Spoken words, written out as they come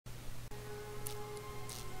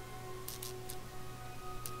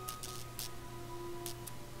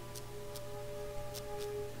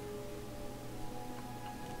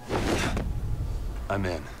I'm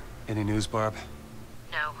in. Any news, Barb?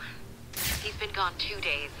 No. He's been gone 2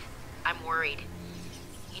 days. I'm worried.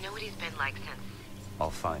 You know what he's been like since... I'll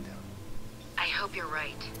find him. I hope you're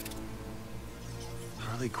right.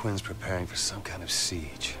 Harley Quinn's preparing for some kind of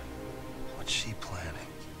siege. What's she planning?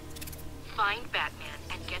 Find Batman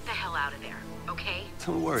and get the hell out of there, okay?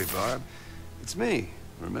 Don't worry, Barb. It's me,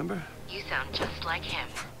 remember? You sound just like him.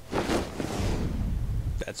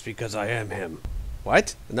 That's because I am him.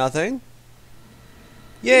 What? Nothing?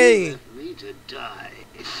 Yay! You left me to die.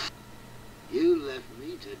 You left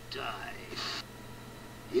me to die.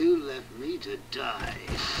 You left me to die.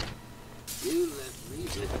 You left me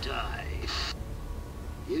to die.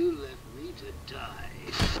 You left me to die.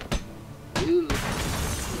 You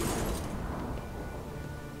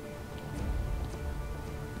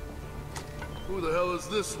Who the hell is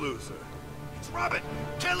this loser? It's Robin!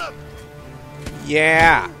 Kill him!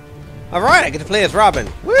 Yeah! Alright, I get to play as Robin.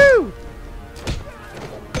 Woo!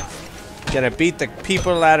 Gonna beat the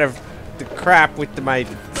people out of the crap with my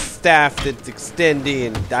staff that's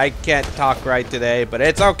extending, and I can't talk right today, but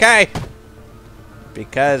it's okay!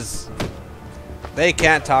 Because they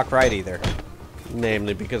can't talk right either.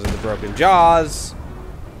 Namely because of the broken jaws,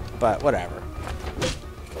 but whatever.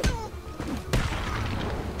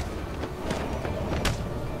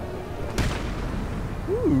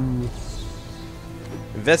 Ooh.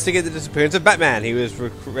 Investigate the disappearance of Batman. He was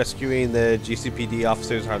rescuing the GCPD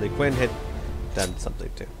officers. Harley Quinn had done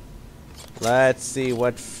something too. Let's see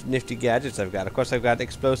what nifty gadgets I've got. Of course, I've got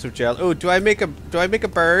explosive gel. Oh, do I make a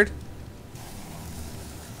bird?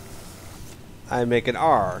 I make an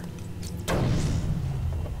R.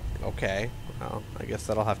 Okay. Well, I guess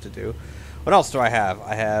that'll have to do. What else do I have?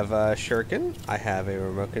 I have a shuriken. I have a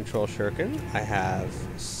remote control shuriken. I have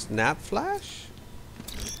snap flash.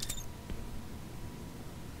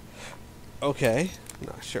 Okay.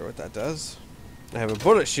 Not sure what that does. I have a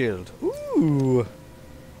bullet shield. Ooh.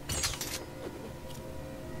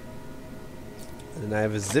 And I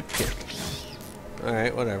have a zip kick.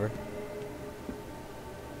 Alright, whatever.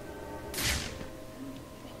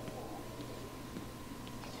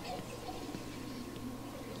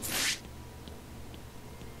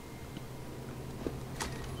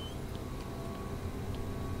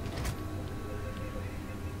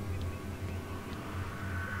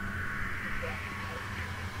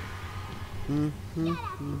 Shut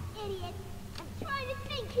up, you idiot! I'm trying to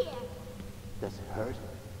think here! Does it hurt?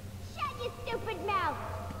 Shut your stupid mouth!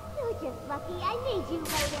 You're just lucky I need you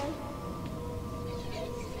later.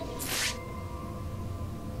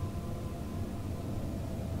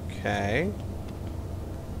 Okay.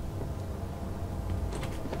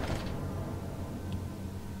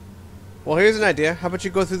 Well, here's an idea. How about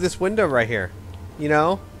you go through this window right here? You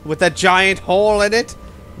know? With that giant hole in it?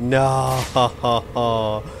 No.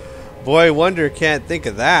 Boy Wonder can't think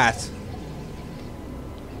of that.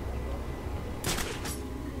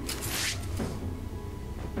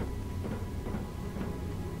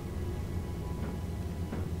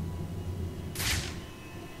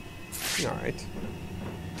 Alright.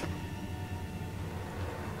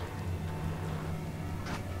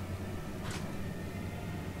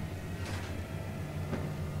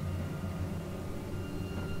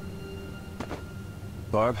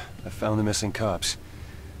 Barb, I found the missing cops.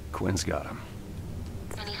 Quinn's got him.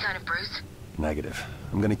 Any sign of Bruce? Negative.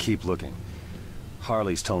 I'm gonna keep looking.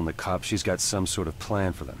 Harley's telling the cops she's got some sort of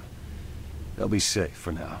plan for them. They'll be safe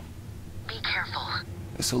for now. Be careful.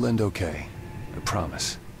 This'll end okay. I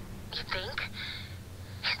promise. You think?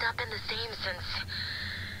 He's not been the same since...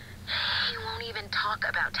 He won't even talk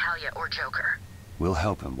about Talia or Joker. We'll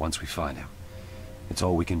help him once we find him. It's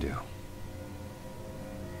all we can do.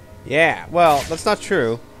 Yeah, well, that's not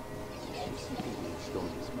true.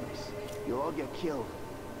 You'll all get killed.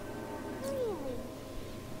 Really?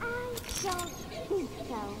 I don't think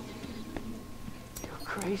so. You're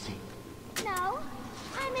crazy. No,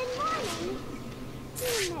 I'm in mourning.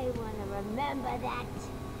 You may want to remember that.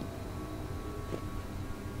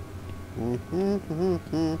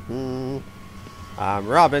 I'm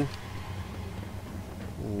Robin.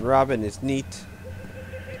 Robin is neat.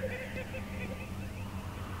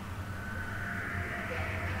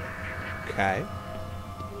 Okay.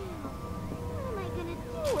 What am I gonna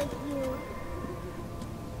do with you?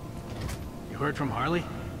 You heard from Harley?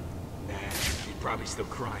 Nah, she's probably still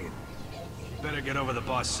crying. Better get over the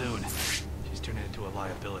boss soon. She's turning into a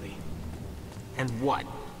liability. And what?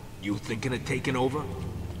 You thinking of taking over?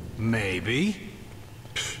 Maybe.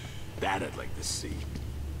 That I'd like to see.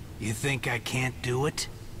 You think I can't do it?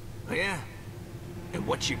 Oh, yeah? And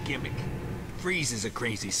what's your gimmick? Freeze is a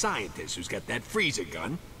crazy scientist who's got that freezer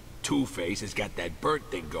gun. Two-Face has got that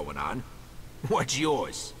burnt thing going on. What's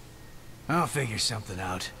yours? I'll figure something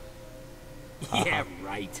out. Yeah,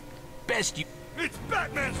 right. Best you... It's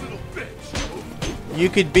Batman's little bitch! You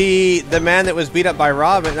could be the man that was beat up by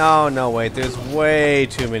Robin. Oh, no, wait. There's way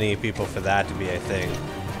too many people for that to be a thing.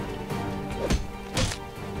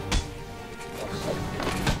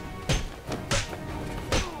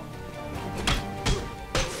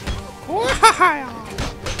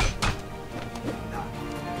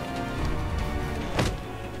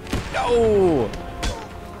 No!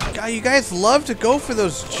 God, you guys love to go for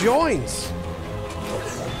those joints.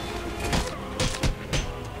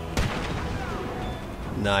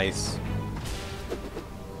 Nice.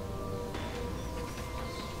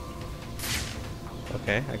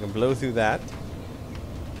 Okay, I can blow through that.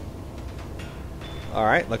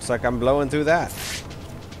 Alright, looks like I'm blowing through that.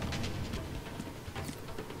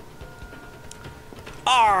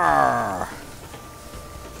 Arr!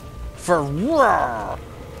 For roar!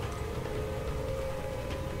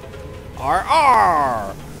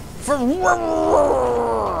 R for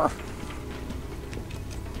roar!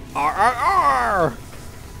 R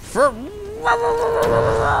for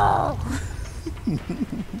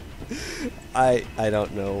I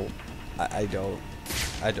don't know. I don't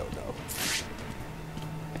know.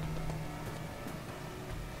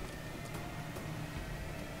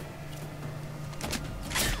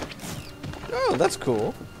 Oh, that's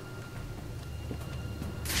cool.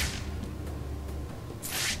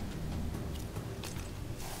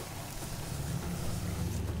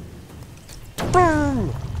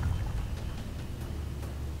 Boom!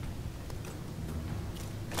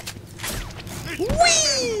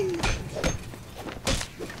 Whee!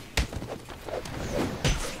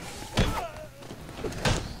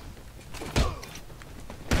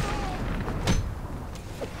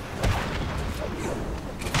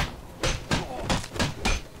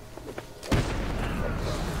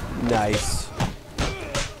 Nice.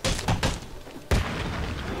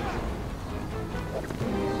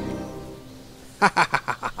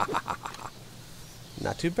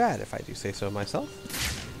 Not too bad, if I do say so myself.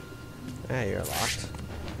 Ah, you're locked.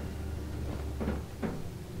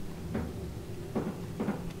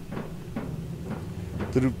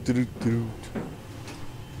 Anything?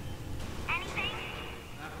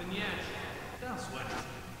 Nothing yet. Don't sweat it.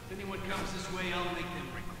 If anyone comes this way, I'll make them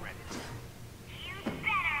regret it. You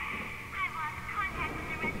better. I've lost contact with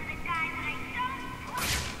the rest of the guys and I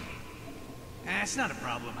don't... It's not a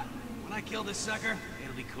problem. When I kill this sucker,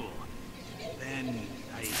 it'll be cool. Then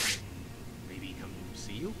I maybe come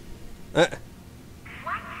see you? What?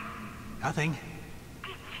 Nothing.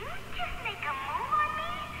 Did you just make a move on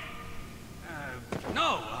me?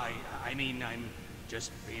 No, I mean, I'm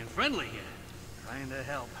just being friendly here. Trying to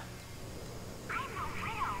help. I'm a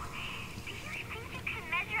widow. Do you think you can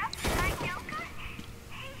measure up to my Joker?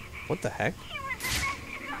 Hey, What the heck? he was the best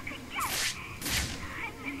I could get. I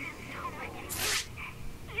miss him so much.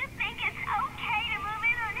 You think it's okay to move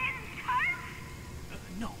in on his turf?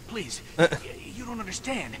 No, please. You don't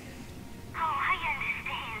understand. Oh, I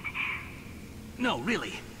understand. No,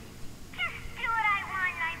 really. Just do what I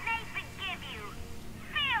want and I may forgive you.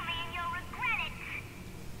 Feel me and you'll regret it.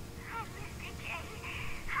 Oh, Mr. J,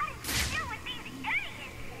 how did you deal with these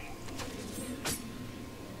idiots?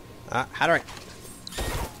 How do I...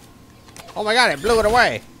 Oh my god, it blew it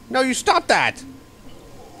away! No, you stop that!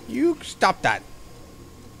 You stop that!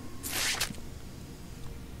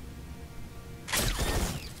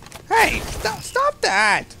 Hey! Stop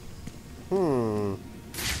that!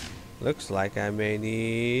 Looks like I may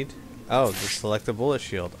need... Oh, the select a bullet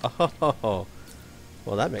shield. Oh,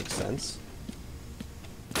 well that makes sense.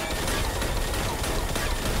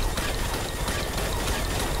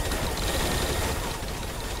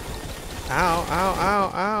 Ow, ow,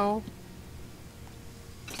 ow, ow.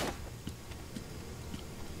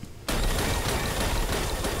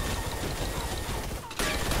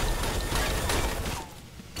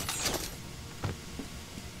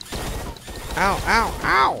 Ow, ow,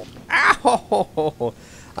 ow! Ow!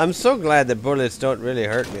 I'm so glad that bullets don't really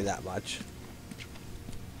hurt me that much.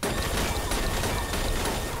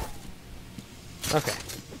 Okay,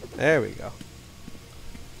 there we go.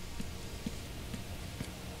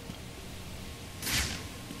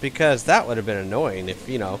 Because that would have been annoying if,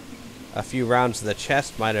 you know, a few rounds to the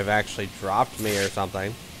chest might have actually dropped me or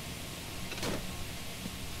something.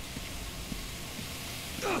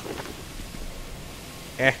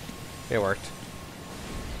 It worked.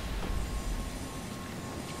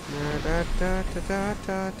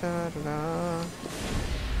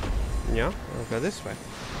 Yeah, I'll go this way.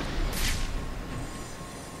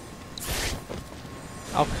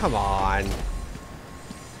 Oh, come on.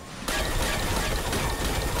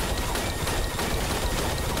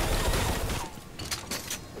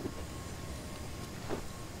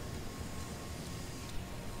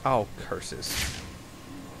 Oh, curses.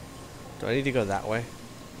 Do I need to go that way?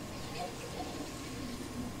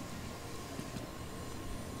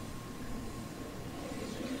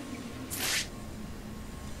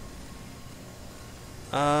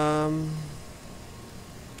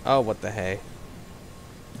 Oh, what the hey.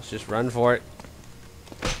 Let's just run for it.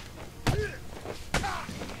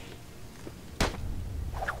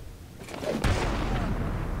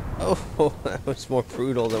 Oh, that was more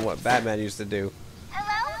brutal than what Batman used to do.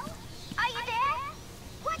 Hello? Are you there?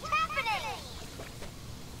 What's happening?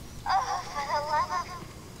 Oh, for the love of...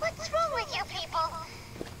 What's wrong with you people?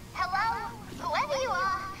 Hello? Whoever you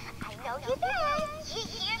are, I know you're there. You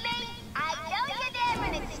hear me? I know you're there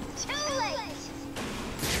and it's too late.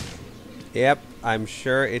 Yep, I'm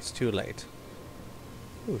sure it's too late.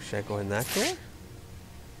 Ooh, should I go in that door?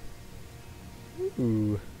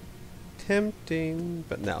 Ooh. Tempting,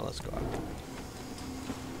 but now let's go out.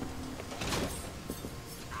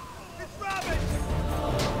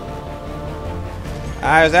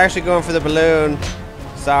 I was actually going for the balloon.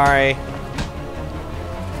 Sorry.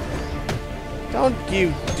 Don't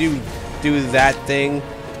you do that thing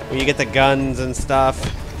where you get the guns and stuff.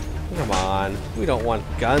 Come on. We don't want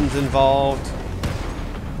guns involved.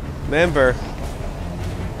 Remember,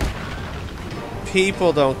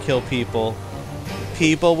 people don't kill people.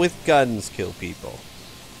 People with guns kill people.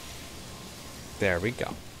 There we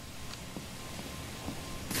go.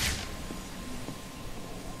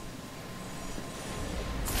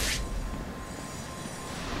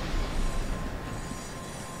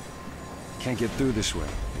 Can't get through this way.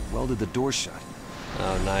 They welded the door shut.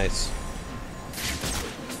 Oh, nice.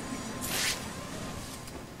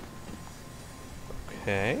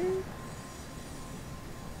 Okay.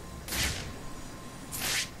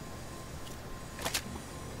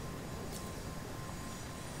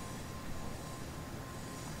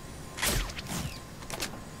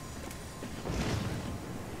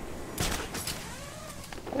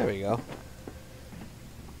 There we go.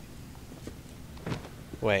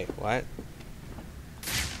 Wait, what?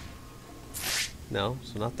 No,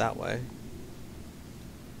 so not that way.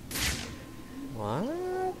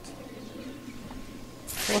 What?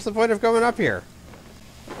 What's the point of going up here?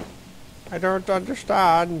 I don't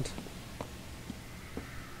understand.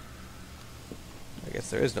 I guess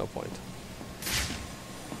there is no point.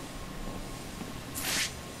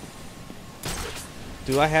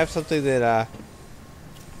 Do I have something that,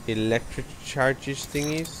 electric charges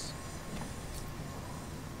thingies?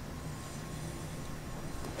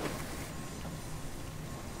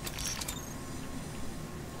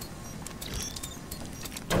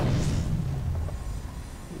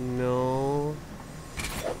 No.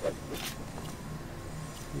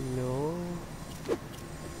 No.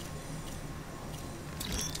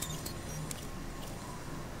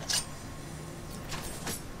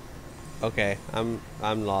 Okay, I'm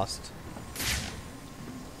lost.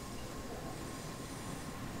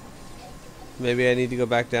 Maybe I need to go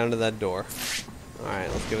back down to that door.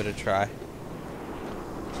 Alright, let's give it a try.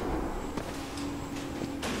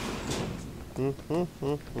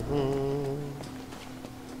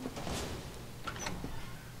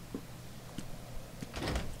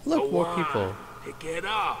 Look, more people. Pick it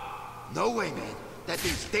up. No way, man. That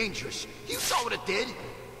thing's dangerous. You saw what it did.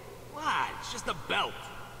 What? It's just a belt.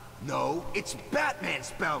 No, it's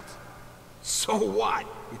Batman's belt. So what?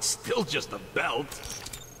 It's still just a belt.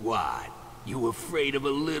 What? You afraid of a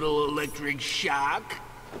little electric shock?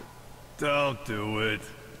 Don't do it.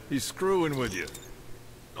 He's screwing with you.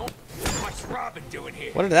 Oh, what's Robin doing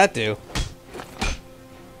here? What did that do?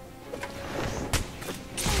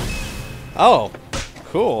 Oh,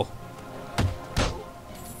 cool.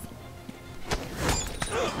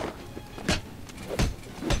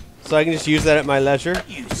 So I can just use that at my leisure?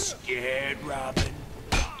 You scared, Robin?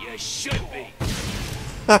 You should be.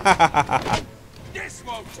 This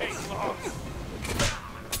won't take long.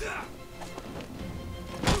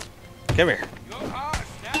 Come here. You're ours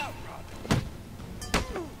now, Robin.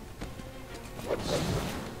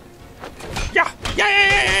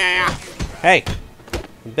 Yeah. Hey,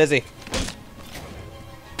 I'm busy.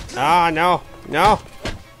 Ah, no.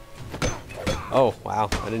 Oh, wow.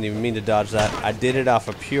 I didn't even mean to dodge that. I did it off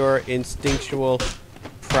of pure instinctual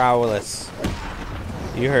prowess.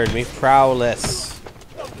 You heard me. Prowess.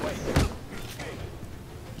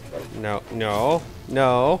 No.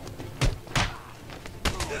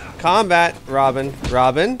 Combat, Robin.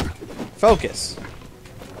 Robin, focus.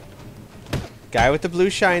 Guy with the blue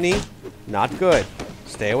shiny, not good.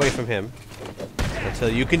 Stay away from him until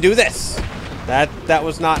you can do this. That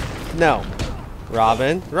was not. No.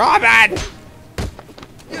 Robin.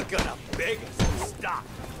 gonna beg us to stop.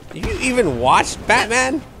 You even watched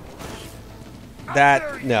Batman?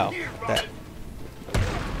 No. That.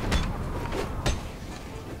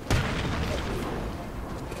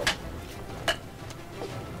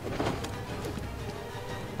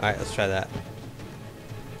 Alright, let's try that.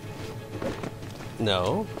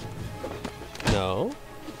 No. No.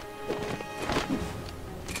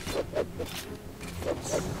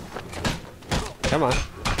 Come on.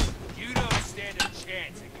 You don't stand a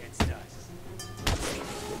chance against us.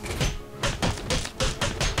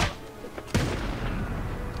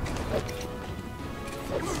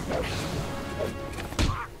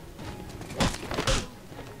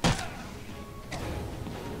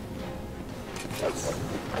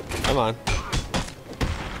 Come on.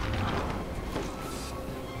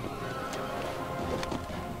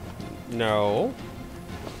 No.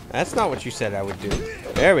 That's not what you said I would do.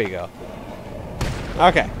 There we go.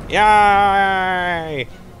 Okay. Yay!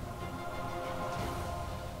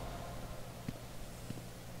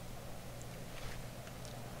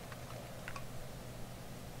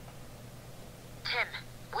 Tim,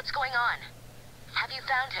 what's going on? Have you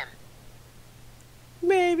found him?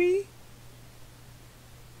 Maybe.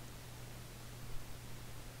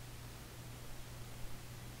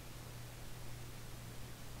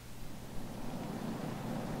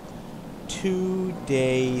 Two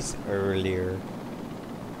days earlier.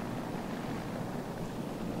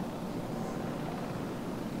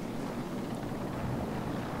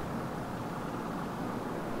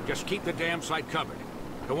 Just keep the damn site covered.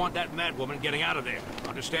 Don't want that mad woman getting out of there.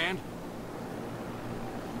 Understand?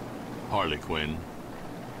 Harley Quinn.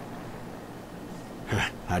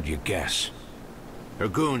 How'd you guess? Her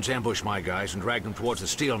goons ambushed my guys and dragged them towards the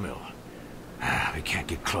steel mill. We can't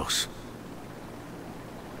get close.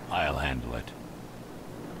 I'll handle it.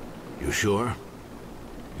 You sure?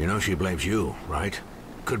 You know she blames you, right?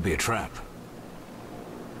 Could be a trap.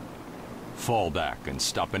 Fall back and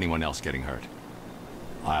stop anyone else getting hurt.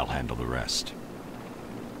 I'll handle the rest.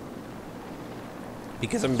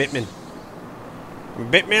 Because I'm Batman.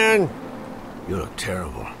 I'm Batman! You look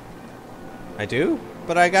terrible. I do?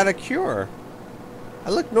 But I got a cure. I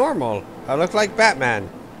look normal. I look like Batman.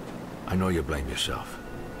 I know you blame yourself.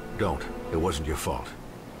 Don't. It wasn't your fault.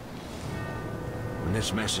 When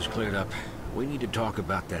this mess is cleared up, we need to talk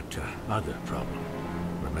about that other problem.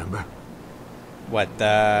 Remember? What,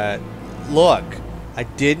 look. I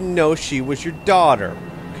didn't know she was your daughter.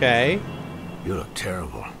 Okay? You look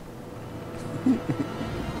terrible.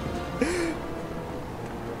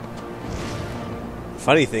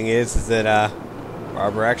 Funny thing is that,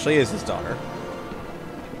 Barbara actually is his daughter.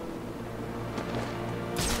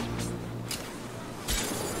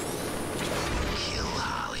 Kill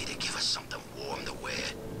Harley to give us something warm to wear.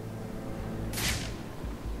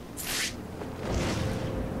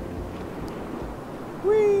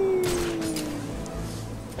 Whee!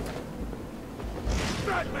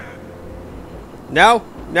 No!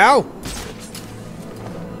 No!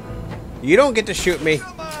 You don't get to shoot me.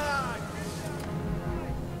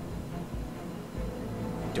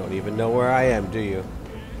 Don't even know where I am, do you?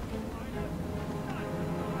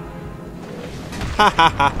 Ha ha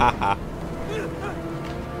ha ha ha.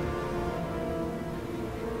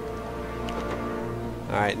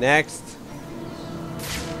 Alright, next.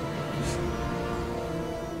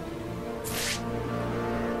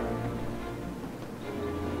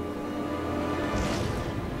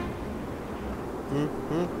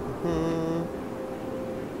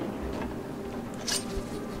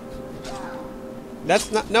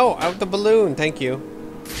 That's not... No, out the balloon. Thank you.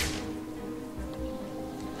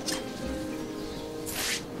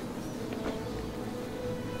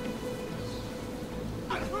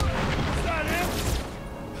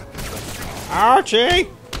 Archie!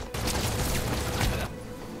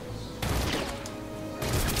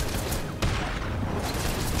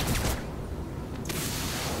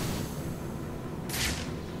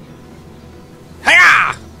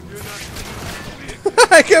 Hiya!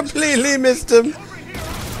 I completely missed him.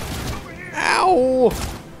 Ow!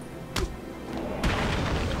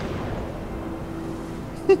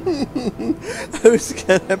 I was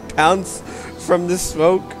gonna bounce from the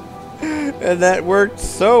smoke, and that worked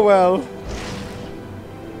so well.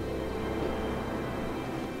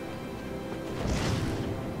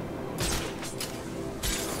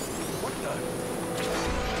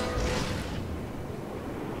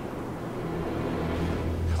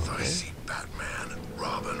 If I see Batman,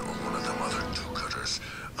 Robin, or one of them other do-gooders,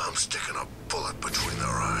 I'm sticking a bullet between their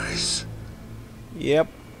eyes. Yep.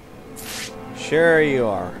 Sure you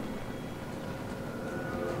are.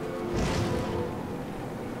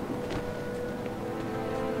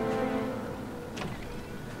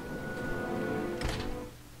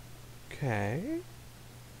 Okay.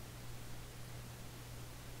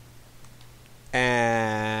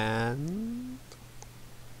 And...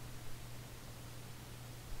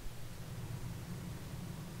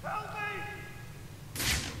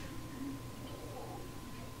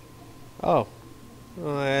 oh.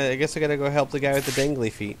 Well, I guess I gotta go help the guy with the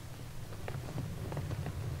dangly feet.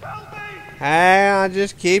 Hang on,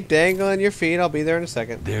 just keep dangling your feet. I'll be there in a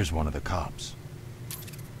second. There's one of the cops.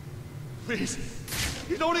 Please,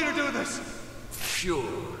 you don't need to do this. Sure,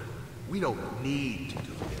 we don't need to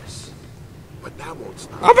do this, but that won't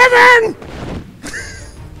stop. Oh, Batman!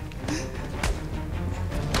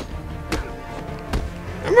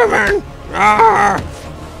 I'm Batman! Ah!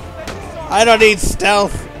 I don't need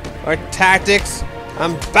stealth or tactics.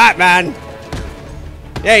 I'm Batman.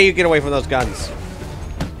 Yeah, you get away from those guns.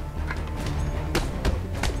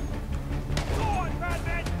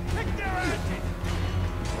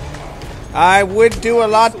 I would do a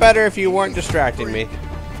lot better if you weren't distracting me.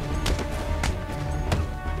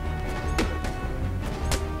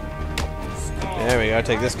 There we go,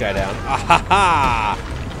 take this guy down. Ah ha ha!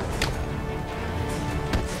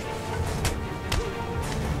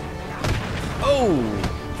 Oh!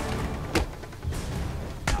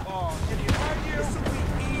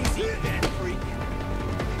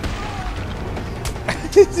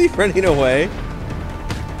 Is he running away?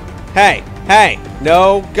 Hey! Hey!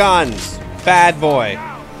 No guns! Bad boy!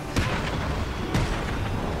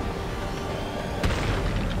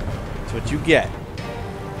 That's what you get.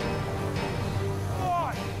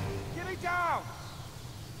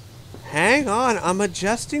 Hang on, I'm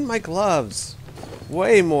adjusting my gloves.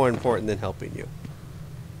 Way more important than helping you.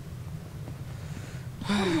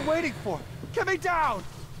 What are you waiting for? Get me down!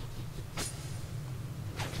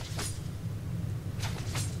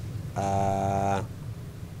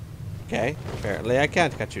 Okay, apparently I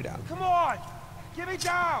can't cut you down. Come on! Get me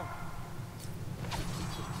down!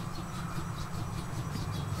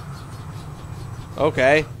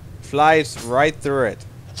 Okay, flies right through it.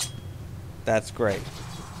 That's great.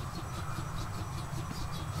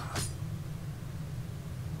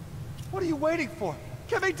 What are you waiting for?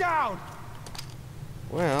 Get me down!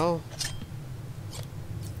 Well,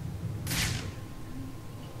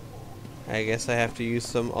 I guess I have to use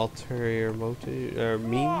some ulterior motive or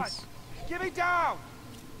means. Get me down!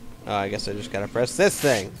 Oh, I guess I just gotta press this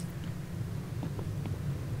thing.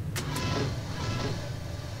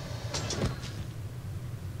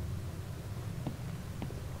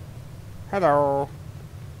 Hello.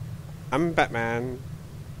 I'm Batman.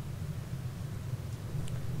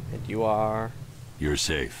 And you are? You're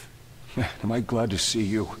safe. Am I glad to see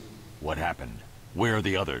you? What happened? Where are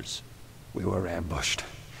the others? We were ambushed.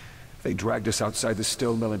 They dragged us outside the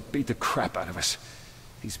steel mill and beat the crap out of us.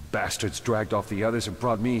 These bastards dragged off the others and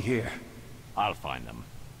brought me here. I'll find them.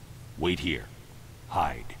 Wait here.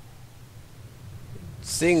 Hide.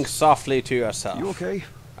 Sing softly to yourself. You okay?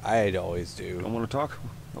 I'd always do. Don't want to talk?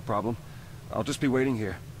 No problem. I'll just be waiting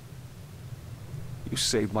here. You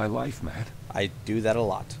saved my life, man. I do that a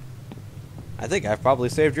lot. I think I've probably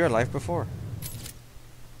saved your life before.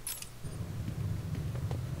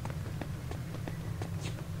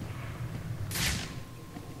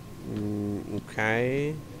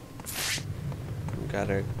 Okay.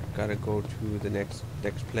 Gotta go to the next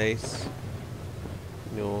place.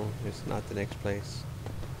 No, it's not the next place.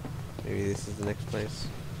 Maybe this is the next place.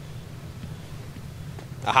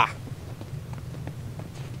 Aha!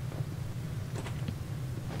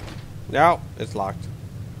 No, it's locked.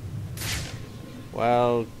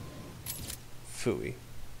 Well, phooey.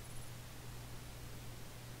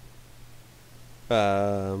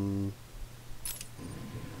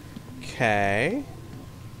 Okay.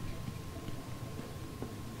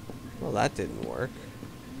 Well, that didn't work.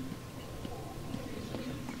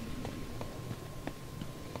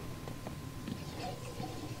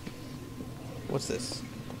 What's this?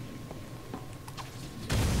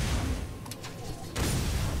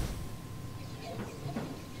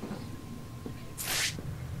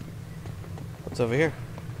 What's over here?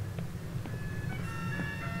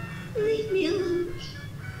 Leave me alone.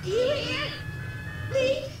 Here.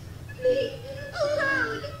 Leave me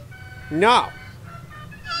alone. No!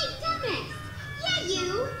 Hey, dumbass! Yeah,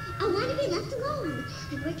 you! I want to be left alone.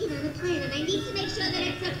 I'm working on a plan, and I need to make sure that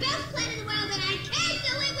it's the best plan in the world, and I can't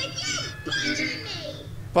do it with you bothering me!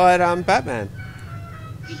 But I'm Batman.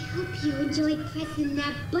 I hope you enjoyed pressing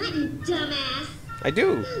that button, dumbass! I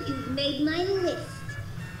do. Now you've made my list.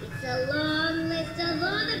 It's a long list of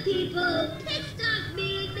all the people who pissed off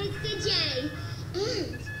me and Mr. J.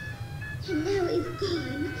 And now he's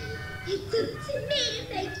gone. It's up to me to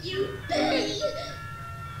make you pay.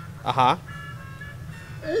 Uh-huh.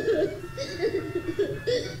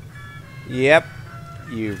 Yep.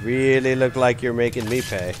 You really look like you're making me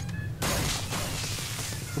pay.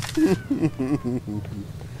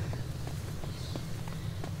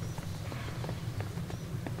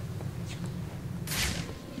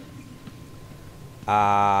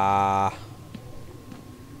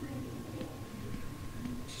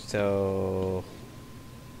 So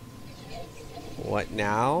what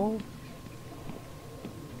now?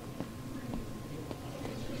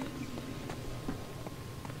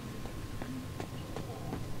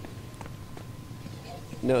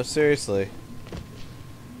 No, seriously.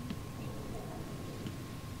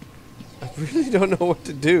 I really don't know what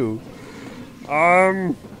to do.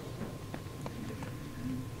 Can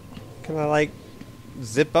I, like,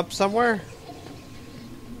 zip up somewhere?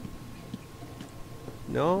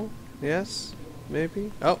 No? Yes?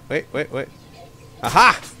 Maybe? Oh, wait.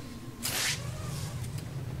 Aha!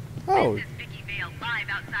 Oh. This is Vicky Vale live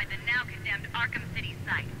outside the now condemned Arkham City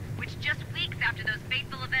site, which just weeks after those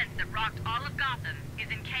fateful events that rocked all of Gotham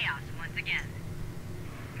is in chaos once again.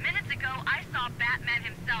 Minutes ago, I saw Batman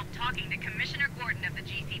himself talking to Commissioner Gordon of the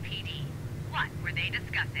GCPD. What were they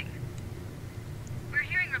discussing? We're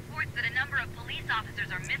hearing reports that a number of police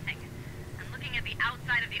officers are missing, and looking at the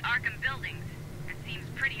outside of the Arkham buildings, it seems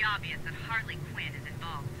pretty obvious that Harley Quinn is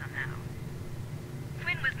involved somehow.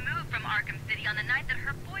 Quinn was moved from Arkham City on the night that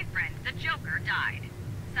her boyfriend, the Joker, died.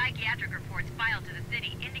 Psychiatric reports filed to the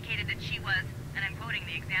city indicated that she was, and I'm quoting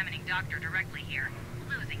the examining doctor directly here,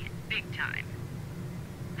 losing it big time.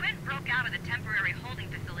 Quinn broke out of the temporary holding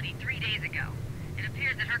facility 3 days ago. It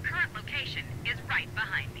appears that her current location is right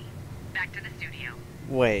behind me. Back to the studio.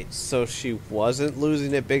 Wait, so she wasn't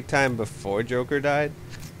losing it big time before Joker died?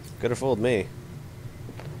 Could have fooled me.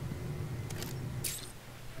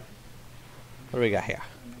 What do we got here?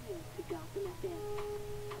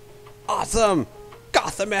 Awesome!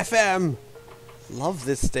 Gotham FM! Love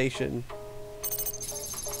this station.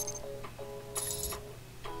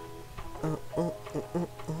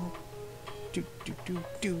 Do do do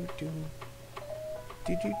do do.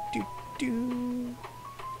 Do do do do.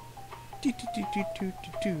 Do do do do do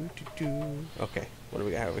do do do. Okay, what do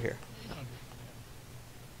we got over here?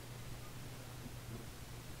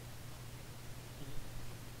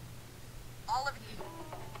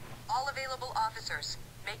 All available officers,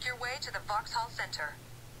 make your way to the Vauxhall Center.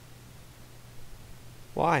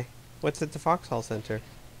 Why? What's at the Vauxhall Center?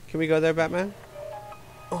 Can we go there, Batman?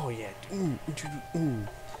 Oh yeah.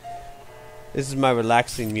 This is my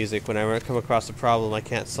relaxing music whenever I come across a problem I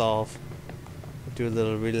can't solve. I do a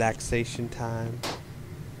little relaxation time.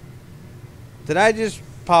 Did I just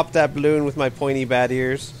pop that balloon with my pointy bat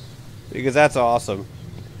ears? Because that's awesome.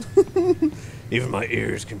 Even my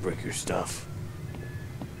ears can break your stuff.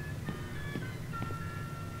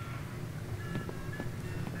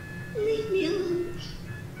 Leave me alone.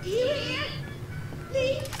 Do you hear?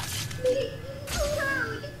 Leave me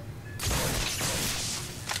alone.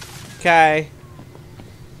 Okay.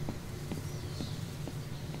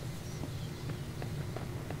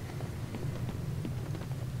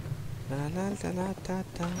 La la la la da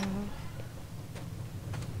da.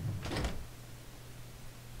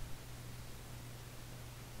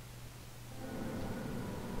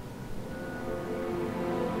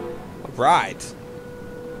 Right.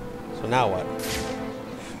 So now what?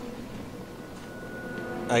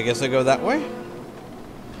 I guess I go that way?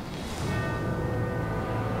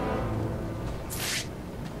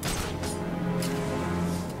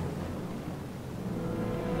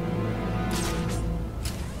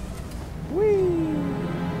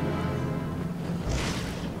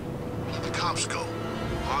 The cops go.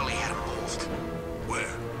 Harley had him moved. Where?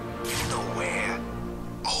 You know where?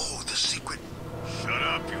 Oh, the secret. Shut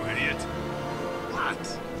up, you idiot.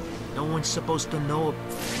 What? No one's supposed to know.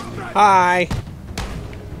 Hi.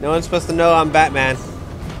 No one's supposed to know I'm Batman.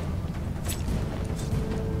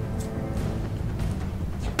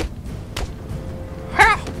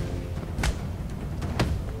 Ha!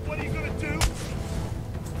 What are you gonna do?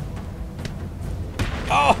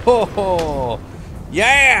 Oh,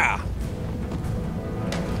 yeah!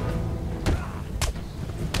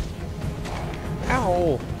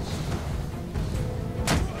 Ow!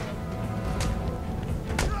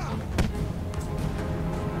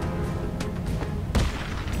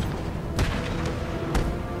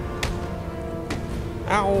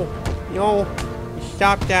 Ow! Yo!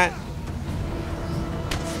 Stop that!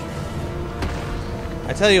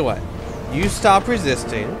 I tell you what, you stop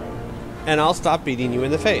resisting, and I'll stop beating you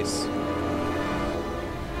in the face.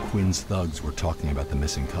 Quinn's thugs were talking about the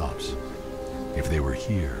missing cops. If they were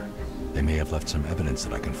here, they may have left some evidence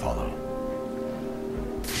that I can follow.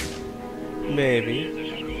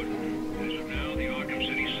 Maybe.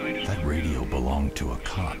 belonged to a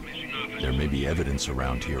cop. There may be evidence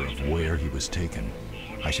around here of where he was taken.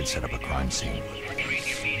 I should set up a crime scene.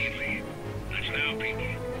 Retreat immediately. That's now, people.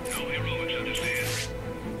 No heroics, understand?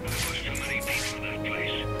 There's too many people in that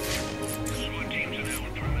place. The SWAT teams are now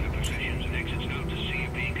in perimeter positions and exits out to sea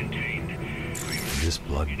are being contained. This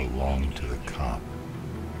blood belonged to the cop.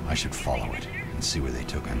 I should follow it and see where they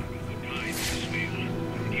took him.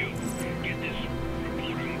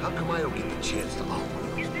 How come I don't get the chance to own one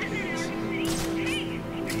of those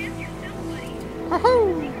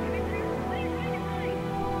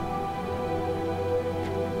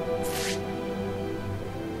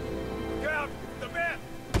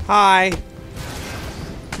Hi.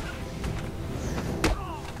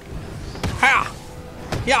 Ha.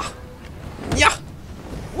 Yeah. Yeah.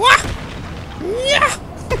 Wah. Yeah.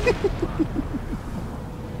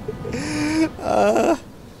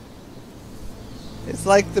 It's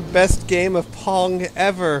like the best game of Pong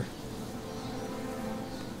ever.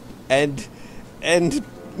 And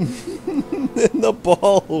the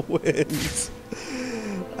ball wins.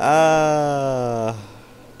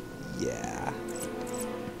 Yeah.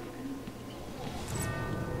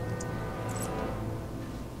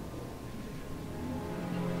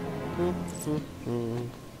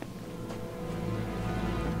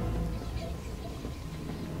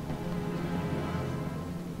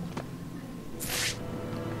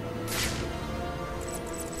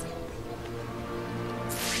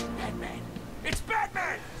 It's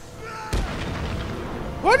Batman!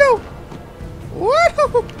 What no? What?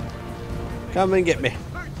 Come and get me.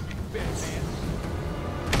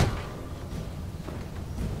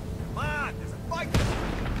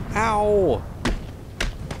 Ow!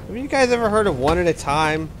 Have you guys ever heard of One at a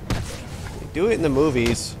Time? They do it in the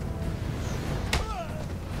movies.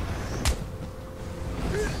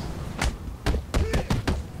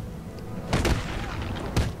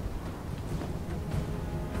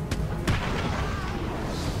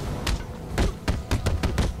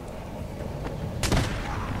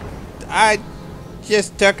 I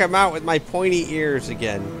just took him out with my pointy ears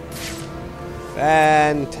again.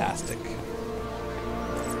 Fantastic.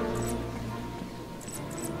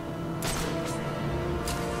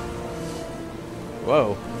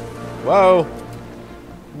 Whoa. Whoa.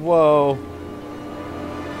 Whoa.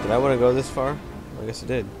 Did I want to go this far? I guess I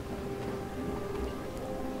did.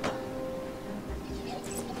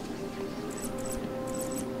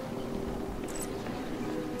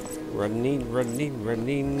 Running, running,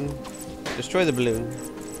 running. Destroy the balloon.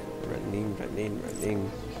 Running, running, running.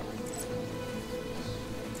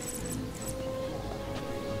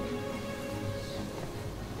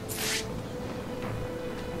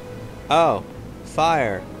 Oh,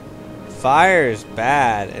 fire. Fire is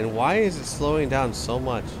bad. And why is it slowing down so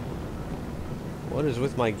much? What is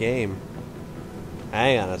with my game?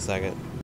 Hang on a second.